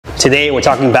Today we're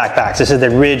talking backpacks. This is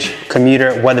the Ridge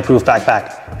Commuter Weatherproof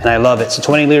Backpack, and I love it. It's a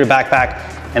 20-liter backpack,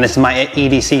 and this is my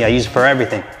EDC. I use it for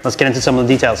everything. Let's get into some of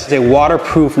the details. It's a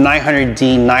waterproof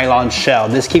 900D nylon shell.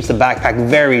 This keeps the backpack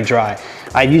very dry.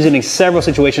 I've used it in several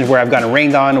situations where I've gotten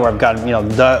rained on, where I've gotten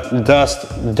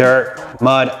dust, dirt,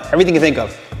 mud, everything you think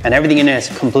of, and everything in it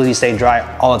has completely stayed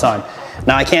dry all the time.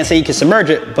 Now I can't say you can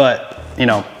submerge it, but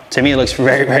to me, it looks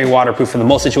very, very waterproof for the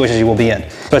most situations you will be in.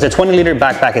 So it's a 20-liter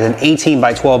backpack. It's an 18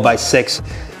 by 12 by 6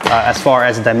 as far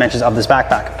as the dimensions of this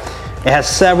backpack. It has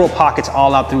several pockets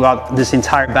all out throughout this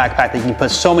entire backpack that you can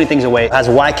put so many things away. It has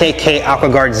YKK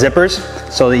AquaGuard zippers,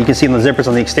 so that you can see the zippers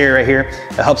on the exterior right here.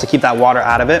 It helps to keep that water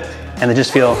out of it, and they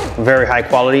just feel very high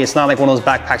quality. It's not like one of those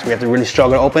backpacks where you have to really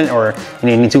struggle to open, or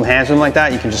you need two hands or something like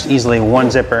that. You can just easily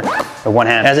one zipper with one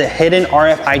hand. It has a hidden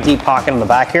RFID pocket on the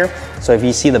back here. So if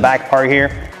you see the back part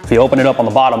here, if you open it up on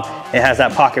the bottom, it has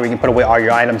that pocket where you can put away all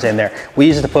your items in there. We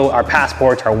use it to put our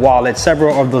passports, our wallets,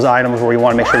 several of those items where we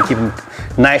want to make sure to keep them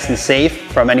nice and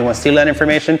safe from anyone stealing that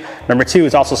information. Number two,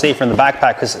 it's also safer in the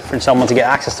backpack because for someone to get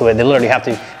access to it, they literally have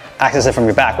to access it from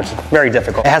your back, which is very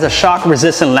difficult. It has a shock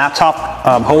resistant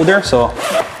laptop holder. So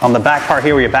on the back part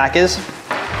here where your back is,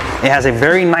 it has a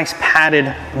very nice padded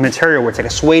material where it's like a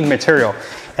suede material.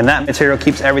 And that material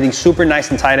keeps everything super nice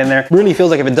and tight in there. Really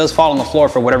feels like if it does fall on the floor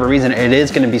for whatever reason, it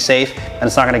is gonna be safe and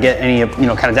it's not gonna get any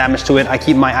kind of damage to it. I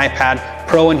keep my iPad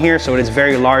Pro in here, so it is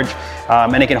very large.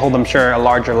 And it can hold, I'm sure, a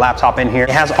larger laptop in here. It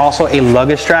has also a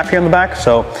luggage strap here on the back.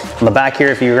 So on the back here,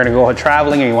 if you're gonna go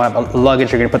traveling and you want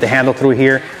luggage, you're gonna put the handle through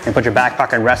here and put your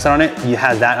backpack and rest on it. You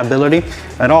have that ability.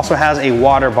 It also has a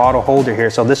water bottle holder here.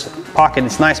 So this pocket,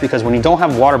 it's nice because when you don't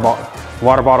have water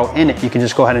bottle in it, you can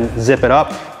just go ahead and zip it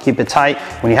up, keep it tight.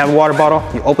 When you have a water bottle,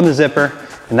 you open the zipper,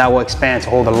 and that will expand to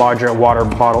hold a larger water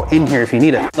bottle in here if you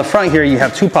need it. On the front here, you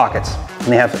have two pockets, and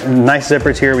they have nice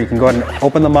zippers here where you can go ahead and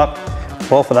open them up,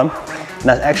 both of them, and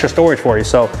that's extra storage for you.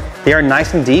 So they are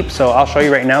nice and deep, so I'll show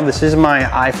you right now. This is my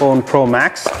iPhone Pro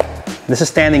Max. This is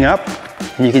standing up,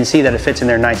 and you can see that it fits in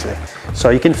there nicely.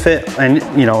 So you can fit, and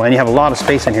you have a lot of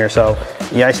space in here. So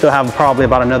yeah, I still have probably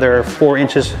about another 4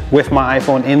 inches with my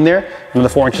iPhone in there, another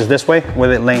 4 inches this way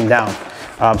with it laying down.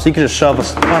 So you can just shove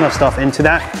a ton of stuff into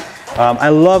that. I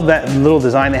love that little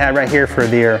design they had right here for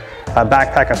their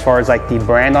backpack as far as like the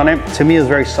brand on it. To me, it's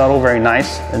very subtle, very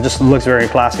nice. It just looks very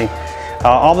classy.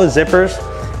 All the zippers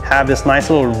have this nice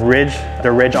little ridge,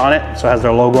 the ridge on it. So it has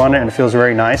their logo on it and it feels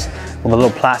very nice with a little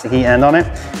plasticky end on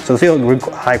it. So they feel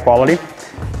high quality.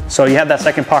 So you have that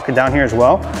second pocket down here as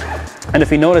well. And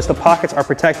if you notice, the pockets are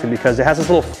protected because it has this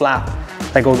little flap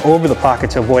that goes over the pocket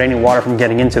to avoid any water from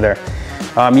getting into there.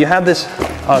 You have this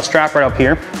strap right up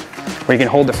here where you can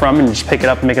hold it from and just pick it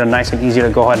up and make it nice and easy to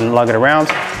go ahead and lug it around.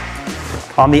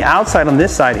 On the outside, on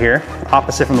this side here,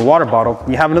 opposite from the water bottle,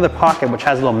 you have another pocket which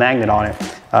has a little magnet on it.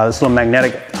 This little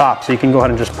magnetic top, so you can go ahead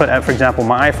and just put, for example,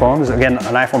 my iPhone, this is again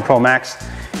an iPhone Pro Max.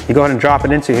 You go ahead and drop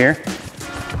it into here,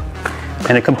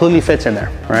 and it completely fits in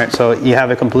there, right? So you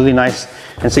have it completely nice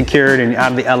and secured and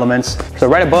out of the elements. So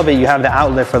right above it, you have the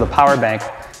outlet for the power bank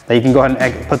that you can go ahead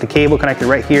and put the cable connected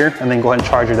right here and then go ahead and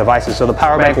charge your devices. So the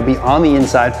power bank will be on the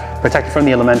inside, protected from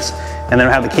the elements, and then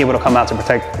have the cable to come out to go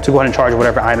ahead and charge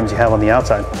whatever items you have on the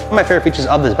outside. One of my favorite features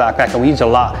of this backpack, and we use it a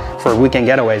lot for weekend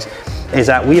getaways, is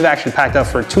that we've actually packed up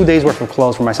for 2 days worth of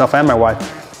clothes for myself and my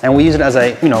wife, and we use it as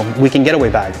a weekend getaway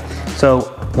bag. So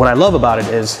what I love about it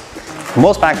is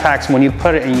most backpacks, when you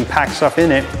put it and you pack stuff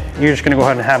in it, you're just gonna go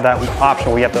ahead and have that option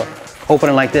where you have to open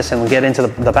it like this and get into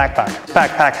the backpack. This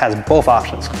backpack has both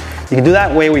options. You can do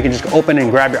that way where you can just open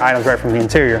and grab your items right from the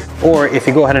interior. Or if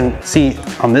you go ahead and see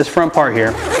on this front part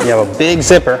here, you have a big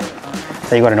zipper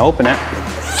that you go ahead and open it.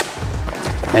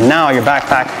 And now your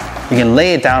backpack, you can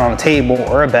lay it down on a table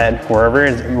or a bed,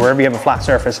 wherever you have a flat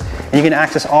surface, and you can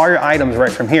access all your items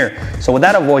right from here. So what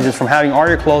that avoids is from having all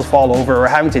your clothes fall over or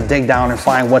having to dig down and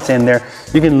find what's in there.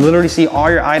 You can literally see all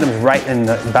your items right in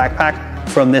the backpack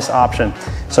from this option.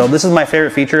 So this is my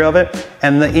favorite feature of it,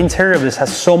 and the interior of this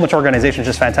has so much organization,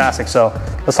 just fantastic. So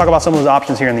let's talk about some of those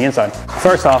options here on the inside.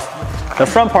 First off, the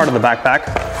front part of the backpack,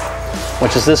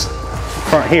 which is this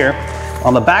front here,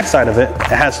 on the back side of it, it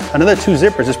has another 2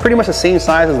 zippers. It's pretty much the same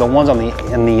size as the ones in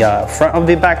the front of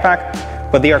the backpack,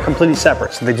 but they are completely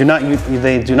separate. So they do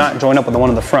not join up with the one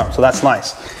in the front. So that's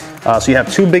nice. So you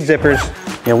have 2 big zippers.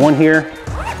 You have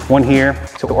one here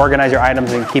to organize your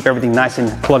items and keep everything nice and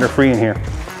clutter-free in here.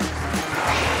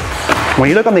 When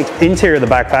you look on the interior of the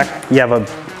backpack, you have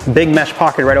a big mesh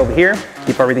pocket right over here,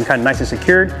 keep everything kind of nice and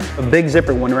secured. A big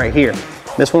zipper one right here.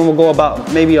 This one will go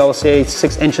about, maybe I would say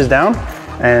 6 inches down,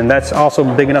 and that's also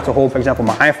big enough to hold, for example,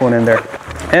 my iPhone in there.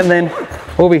 And then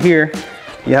over here,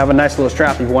 you have a nice little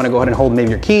strap if you want to go ahead and hold maybe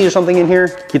your keys or something in here,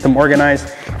 keep them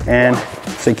organized and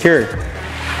secured.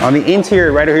 On the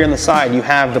interior, right over here on the side, you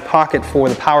have the pocket for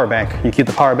the power bank. You keep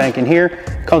the power bank in here.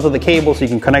 It comes with a cable, so you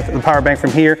can connect the power bank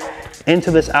from here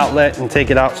into this outlet and take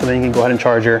it out, so then you can go ahead and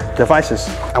charge your devices.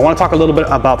 I want to talk a little bit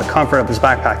about the comfort of this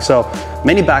backpack. So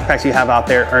many backpacks you have out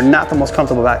there are not the most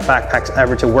comfortable backpacks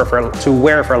ever to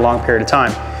wear for a long period of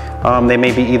time. They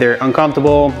may be either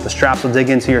uncomfortable, the straps will dig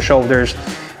into your shoulders,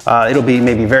 it'll be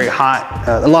maybe very hot,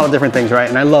 a lot of different things, right?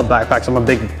 And I love backpacks. I'm a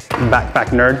big backpack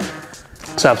nerd.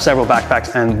 So I have several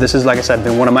backpacks, and this is, like I said,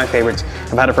 been one of my favorites.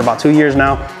 I've had it for about 2 years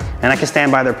now, and I can stand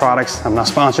by their products. I'm not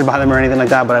sponsored by them or anything like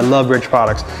that, but I love Ridge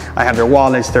products. I have their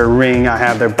wallets, their ring, I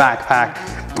have their backpack,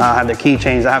 I have their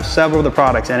keychains. I have several of the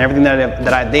products, and everything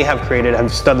they have created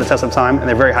have stood the test of time, and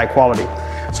they're very high quality.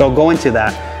 So I'll go into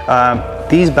that.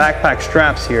 These backpack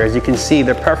straps here, as you can see,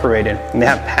 they're perforated, and they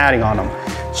have padding on them.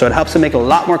 So it helps to make it a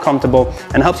lot more comfortable,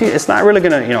 and helps you, it's not really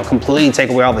gonna, completely take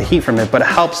away all the heat from it, but it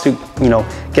helps to,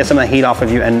 get some of the heat off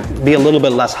of you and be a little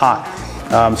bit less hot.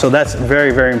 So that's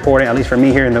very, very important, at least for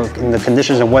me here in the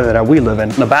conditions and weather that we live in.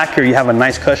 In the back here, you have a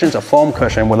nice cushion. It's a foam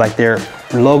cushion with like their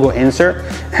logo insert.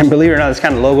 And believe it or not, this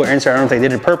kind of logo insert, I don't know if they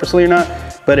did it purposely or not,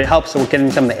 but it helps with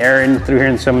getting some of the air in through here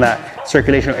and some of that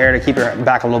circulation of air to keep your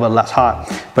back a little bit less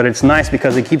hot. But it's nice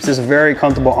because it keeps this very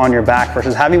comfortable on your back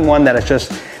versus having one that is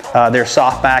just they're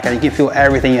soft back and you can feel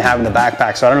everything you have in the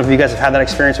backpack. So I don't know if you guys have had that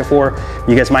experience before.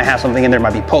 You guys might have something in there,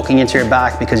 might be poking into your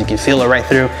back because you can feel it right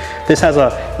through. This has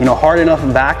a hard enough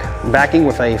backing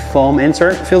with a foam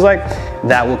insert, it feels like,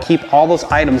 that will keep all those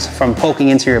items from poking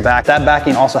into your back. That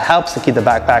backing also helps to keep the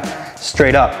backpack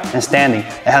straight up and standing.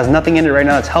 It has nothing in it right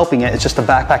now that's helping it. It's just the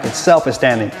backpack itself is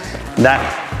standing. That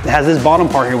has this bottom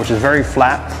part here, which is very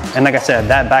flat. And like I said,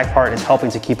 that back part is helping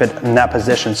to keep it in that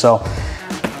position. So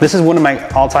this is one of my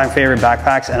all-time favorite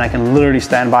backpacks, and I can literally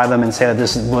stand by them and say that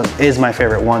this is my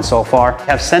favorite one so far. I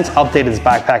have since updated this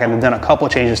backpack and I've done a couple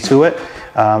changes to it.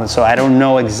 So I don't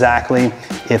know exactly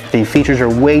if the features are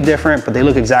way different, but they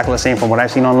look exactly the same from what I've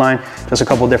seen online. Just a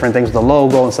couple different things with the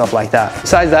logo and stuff like that.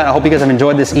 Besides that, I hope you guys have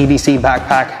enjoyed this EDC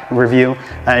backpack review.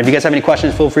 And if you guys have any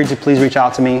questions, feel free to please reach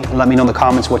out to me and let me know in the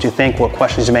comments what you think, what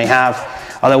questions you may have.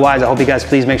 Otherwise, I hope you guys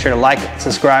please make sure to like,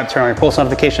 subscribe, turn on your post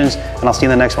notifications, and I'll see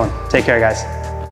you in the next one. Take care, guys.